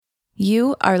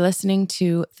You are listening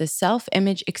to the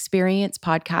Self-Image Experience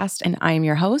podcast, and I am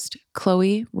your host,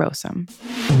 Chloe Rosum.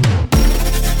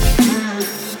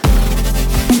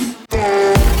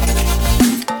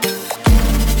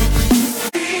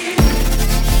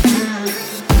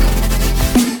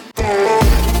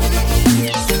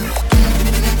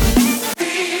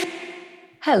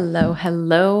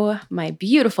 Hello, my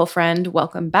beautiful friend.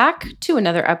 Welcome back to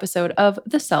another episode of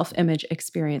the Self-Image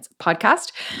Experience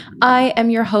podcast. I am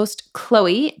your host,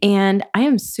 Chloe, and I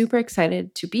am super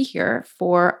excited to be here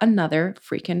for another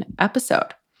freaking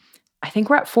episode. I think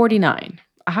we're at 49.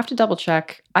 I have to double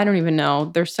check. I don't even know.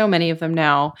 There's so many of them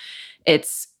now.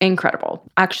 It's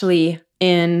incredible. Actually,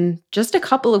 in just a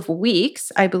couple of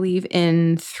weeks, I believe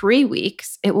in 3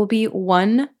 weeks, it will be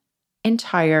one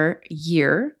entire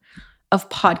year of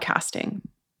podcasting.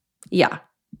 Yeah,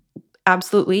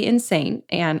 absolutely insane.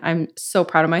 And I'm so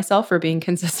proud of myself for being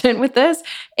consistent with this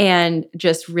and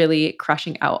just really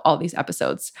crushing out all these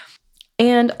episodes.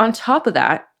 And on top of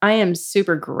that, I am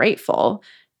super grateful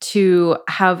to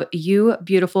have you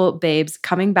beautiful babes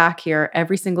coming back here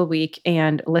every single week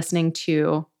and listening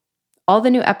to all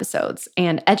the new episodes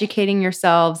and educating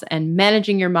yourselves and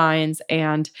managing your minds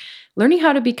and learning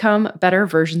how to become better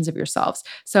versions of yourselves.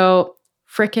 So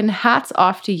freaking hats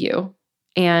off to you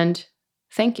and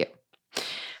thank you.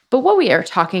 But what we are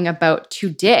talking about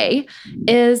today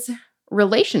is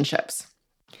relationships.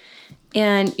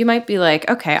 And you might be like,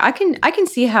 okay, I can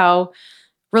see how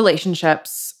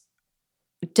relationships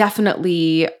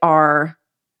definitely are,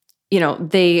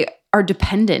 they are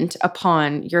dependent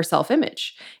upon your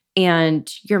self-image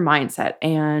and your mindset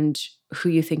and who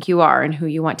you think you are and who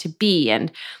you want to be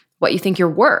and what you think you're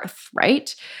worth,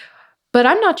 right? But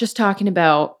I'm not just talking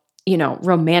about,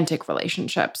 romantic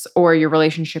relationships or your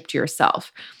relationship to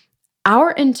yourself.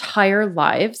 Our entire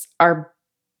lives are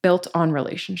built on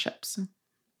relationships.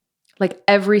 Like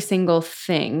every single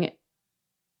thing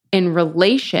in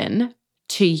relation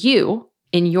to you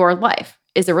in your life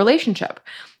is a relationship.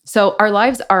 So our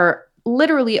lives are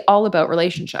literally all about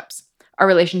relationships. Our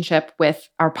relationship with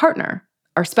our partner,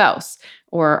 our spouse,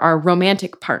 or our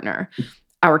romantic partner,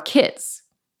 our kids,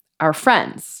 our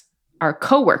friends, our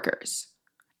coworkers,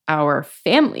 our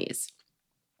families,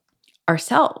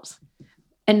 ourselves.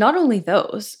 And not only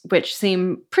those, which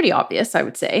seem pretty obvious, I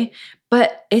would say,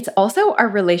 but it's also our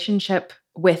relationship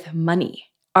with money,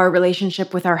 our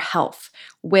relationship with our health,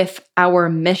 with our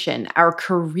mission, our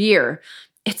career.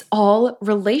 It's all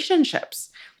relationships.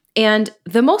 And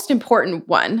the most important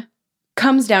one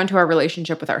comes down to our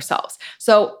relationship with ourselves.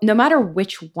 So no matter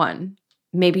which one,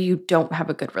 maybe you don't have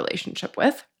a good relationship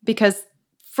with, because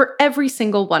for every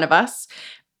single one of us,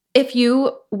 if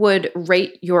you would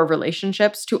rate your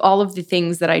relationships to all of the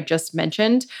things that I just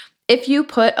mentioned, if you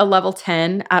put a level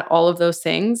 10 at all of those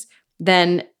things,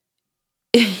 then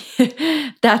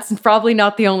that's probably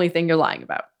not the only thing you're lying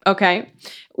about, okay?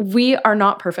 We are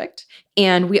not perfect,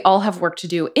 and we all have work to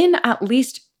do in at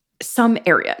least some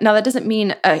area. Now, that doesn't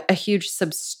mean a huge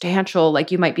substantial,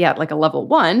 like you might be at like a level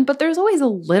 1, but there's always a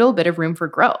little bit of room for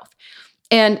growth.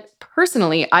 And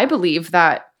personally, I believe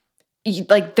that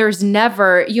there's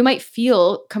never, you might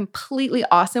feel completely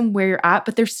awesome where you're at,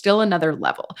 but there's still another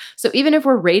level. So even if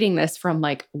we're rating this from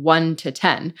like 1 to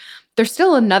 10, there's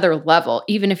still another level,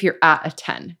 even if you're at a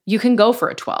 10. You can go for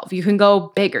a 12. You can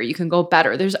go bigger. You can go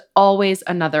better. There's always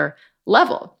another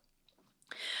level.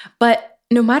 But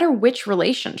no matter which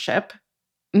relationship,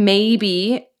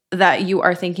 maybe that you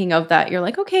are thinking of that you're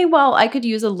like, okay, well, I could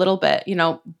use a little bit,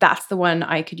 that's the one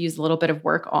I could use a little bit of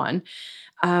work on.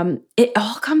 It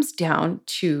all comes down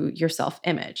to your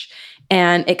self-image,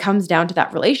 and it comes down to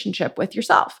that relationship with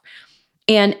yourself.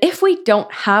 And if we don't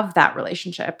have that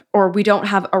relationship, or we don't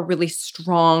have a really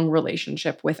strong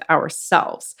relationship with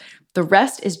ourselves, the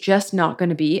rest is just not going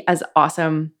to be as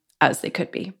awesome as they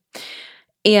could be.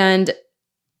 And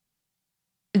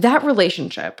that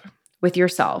relationship with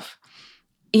yourself,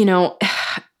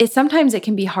 sometimes it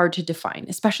can be hard to define,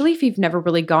 especially if you've never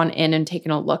really gone in and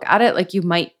taken a look at it. Like you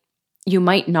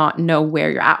might not know where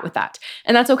you're at with that.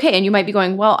 And that's okay. And you might be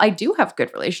going, well, I do have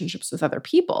good relationships with other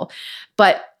people,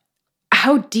 but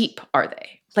how deep are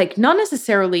they? Like not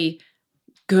necessarily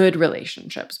good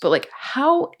relationships, but like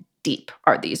how deep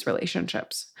are these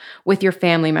relationships with your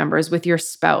family members, with your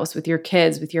spouse, with your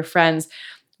kids, with your friends,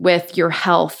 with your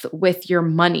health, with your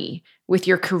money, with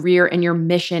your career and your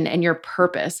mission and your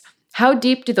purpose? How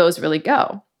deep do those really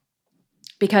go?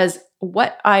 Because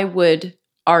what I would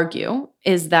argue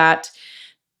is that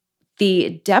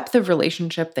the depth of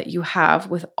relationship that you have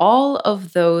with all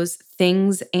of those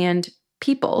things and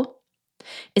people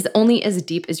is only as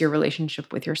deep as your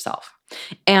relationship with yourself.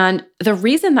 And the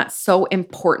reason that's so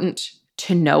important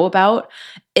to know about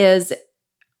is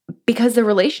because the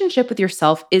relationship with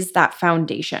yourself is that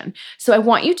foundation. So I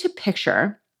want you to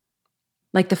picture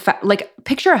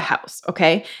picture a house,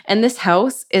 okay? And this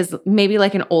house is maybe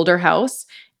like an older house,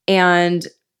 and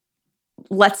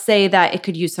let's say that it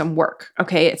could use some work,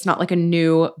 okay? It's not like a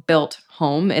new built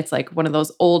home. It's like one of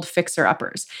those old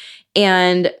fixer-uppers.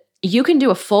 And you can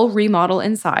do a full remodel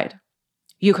inside.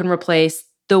 You can replace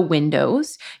the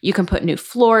windows. You can put new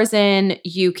floors in.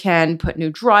 You can put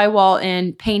new drywall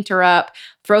in, paint her up,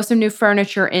 throw some new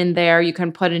furniture in there. You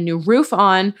can put a new roof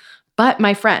on. But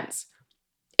my friends,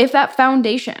 if that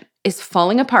foundation is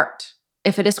falling apart,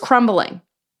 if it is crumbling,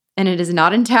 and it is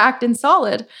not intact and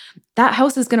solid, that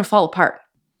house is going to fall apart.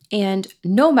 And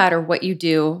no matter what you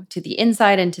do to the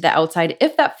inside and to the outside,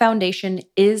 if that foundation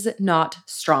is not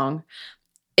strong,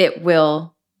 it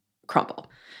will crumble.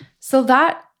 So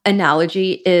that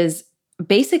analogy is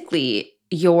basically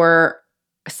your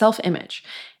self-image.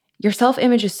 Your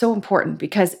self-image is so important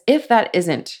because if that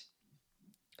isn't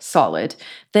solid,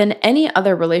 then any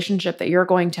other relationship that you're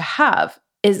going to have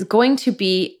is going to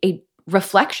be a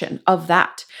reflection of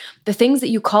that. The things that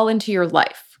you call into your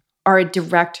life are a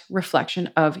direct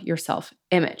reflection of your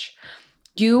self-image.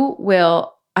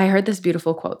 I heard this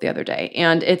beautiful quote the other day,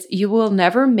 and it's, you will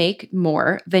never make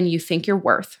more than you think you're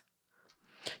worth.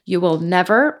 You will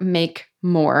never make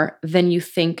more than you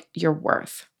think you're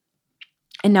worth.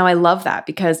 And now I love that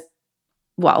because,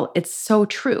 well, it's so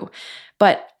true.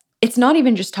 But it's not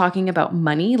even just talking about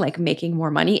money, like making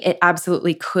more money. It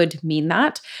absolutely could mean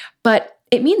that, but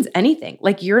it means anything.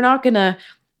 Like you're not going to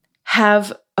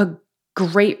have a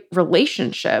great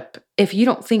relationship if you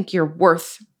don't think you're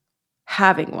worth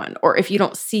having one, or if you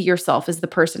don't see yourself as the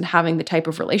person having the type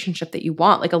of relationship that you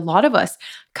want. Like a lot of us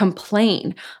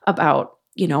complain about,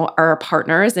 our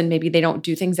partners, and maybe they don't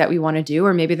do things that we want to do,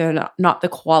 or maybe they're not the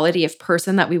quality of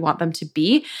person that we want them to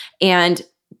be. And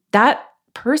that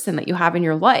person that you have in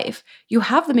your life, you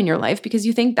have them in your life because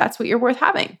you think that's what you're worth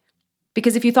having.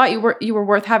 Because if you thought you were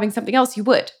worth having something else, you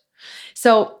would.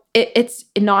 So it's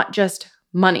not just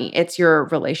money, it's your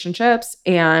relationships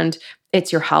and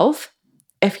it's your health.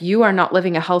 If you are not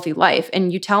living a healthy life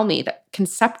and you tell me that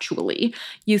conceptually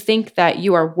you think that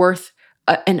you are worth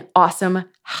an awesome,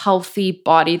 healthy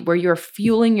body where you're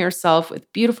fueling yourself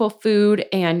with beautiful food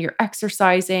and you're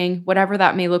exercising, whatever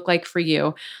that may look like for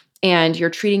you, and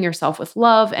you're treating yourself with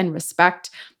love and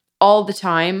respect all the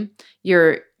time,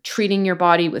 you're treating your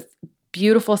body with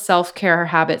beautiful self-care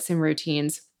habits and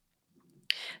routines,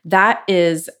 that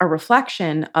is a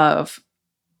reflection of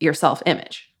your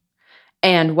self-image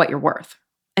and what you're worth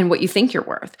and what you think you're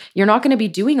worth. You're not going to be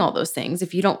doing all those things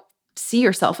if you don't see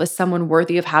yourself as someone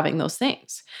worthy of having those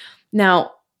things.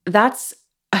 Now, that's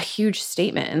a huge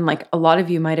statement. And like a lot of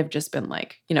you might have just been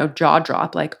like, jaw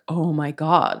drop, like, oh my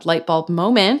God, light bulb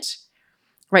moment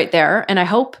right there. And I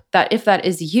hope that if that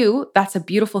is you, that's a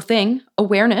beautiful thing,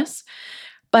 awareness.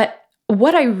 But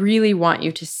what I really want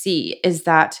you to see is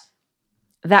that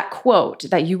quote,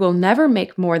 that you will never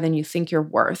make more than you think you're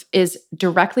worth, is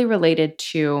directly related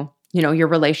to, your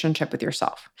relationship with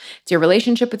yourself. It's your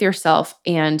relationship with yourself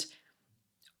and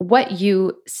what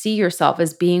you see yourself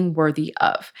as being worthy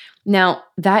of. Now,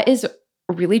 that is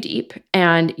really deep,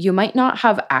 and you might not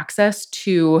have access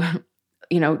to,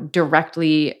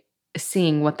 directly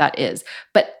seeing what that is.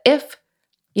 But if,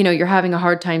 you're having a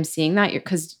hard time seeing that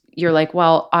because you're like,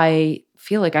 well, I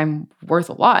feel like I'm worth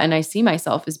a lot and I see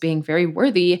myself as being very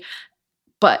worthy,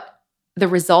 but the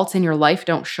results in your life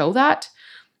don't show that,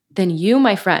 then you,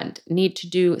 my friend, need to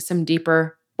do some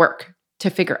deeper work to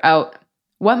figure out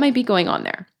what might be going on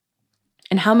there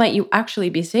and how might you actually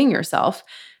be seeing yourself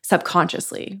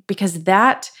subconsciously, because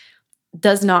that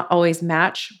does not always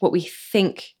match what we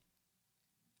think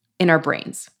in our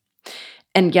brains.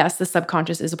 And yes, the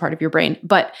subconscious is a part of your brain,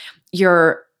 but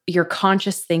your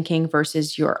conscious thinking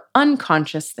versus your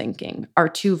unconscious thinking are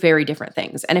two very different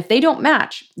things. And if they don't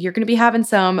match, you're going to be having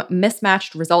some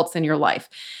mismatched results in your life.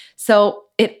 So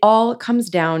it all comes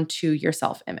down to your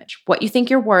self-image. What you think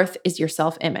you're worth is your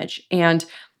self-image and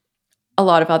a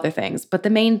lot of other things. But the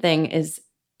main thing is,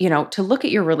 to look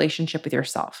at your relationship with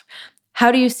yourself.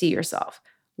 How do you see yourself?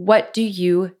 What do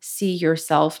you see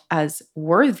yourself as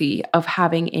worthy of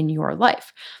having in your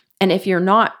life? And if you're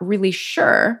not really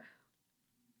sure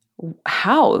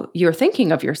how you're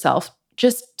thinking of yourself,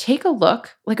 just take a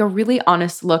look, like a really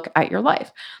honest look at your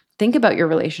life. Think about your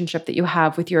relationship that you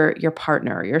have with your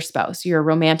partner, your spouse, your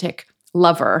romantic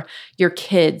lover, your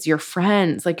kids, your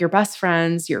friends, like your best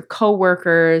friends, your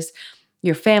coworkers,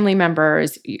 your family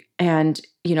members, and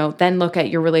then look at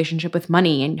your relationship with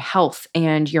money and health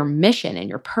and your mission and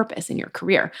your purpose and your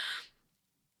career.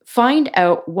 Find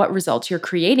out what results you're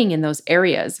creating in those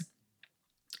areas.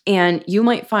 And you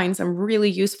might find some really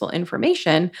useful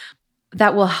information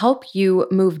that will help you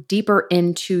move deeper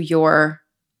into your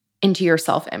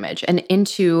self-image and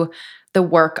into the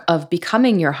work of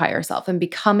becoming your higher self and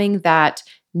becoming that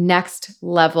next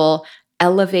level,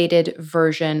 elevated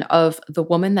version of the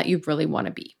woman that you really want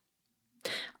to be.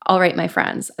 All right, my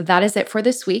friends, that is it for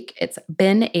this week. It's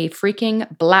been a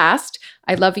freaking blast.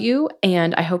 I love you,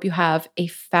 and I hope you have a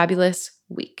fabulous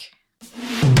week.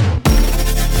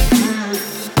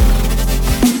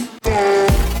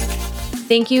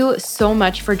 Thank you so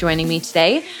much for joining me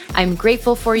today. I'm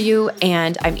grateful for you,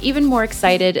 and I'm even more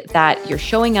excited that you're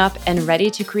showing up and ready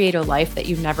to create a life that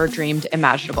you've never dreamed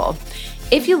imaginable.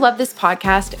 If you love this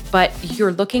podcast, but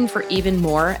you're looking for even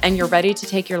more and you're ready to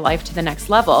take your life to the next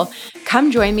level,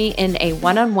 come join me in a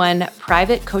one-on-one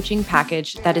private coaching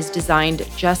package that is designed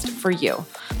just for you.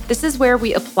 This is where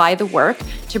we apply the work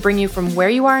to bring you from where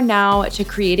you are now to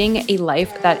creating a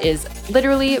life that is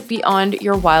literally beyond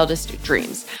your wildest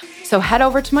dreams. So head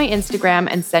over to my Instagram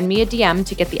and send me a DM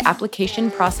to get the application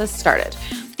process started.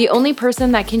 The only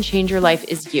person that can change your life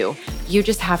is you. You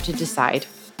just have to decide.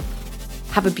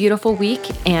 Have a beautiful week,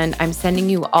 and I'm sending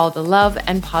you all the love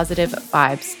and positive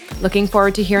vibes. Looking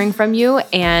forward to hearing from you,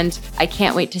 and I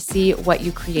can't wait to see what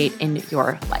you create in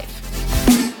your life.